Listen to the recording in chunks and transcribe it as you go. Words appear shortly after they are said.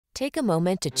Take a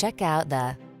moment to check out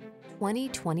the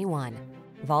 2021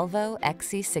 Volvo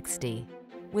XC60.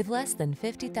 With less than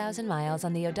 50,000 miles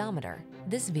on the odometer,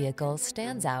 this vehicle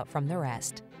stands out from the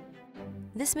rest.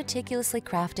 This meticulously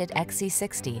crafted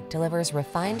XC60 delivers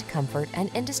refined comfort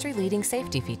and industry-leading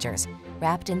safety features,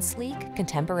 wrapped in sleek,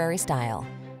 contemporary style.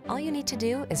 All you need to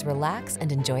do is relax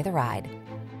and enjoy the ride.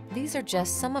 These are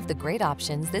just some of the great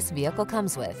options this vehicle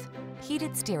comes with: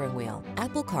 heated steering wheel,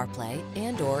 Apple CarPlay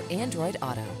and/or Android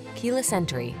Auto, keyless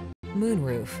entry,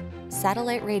 moonroof,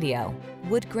 satellite radio,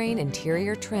 Woodgrain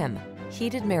Interior Trim,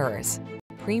 heated mirrors,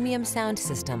 premium sound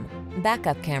system,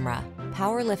 backup camera,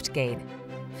 power liftgate.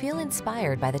 Feel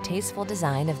inspired by the tasteful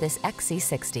design of this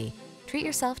XC60. Treat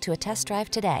yourself to a test drive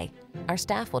today. Our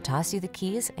staff will toss you the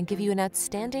keys and give you an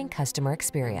outstanding customer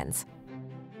experience.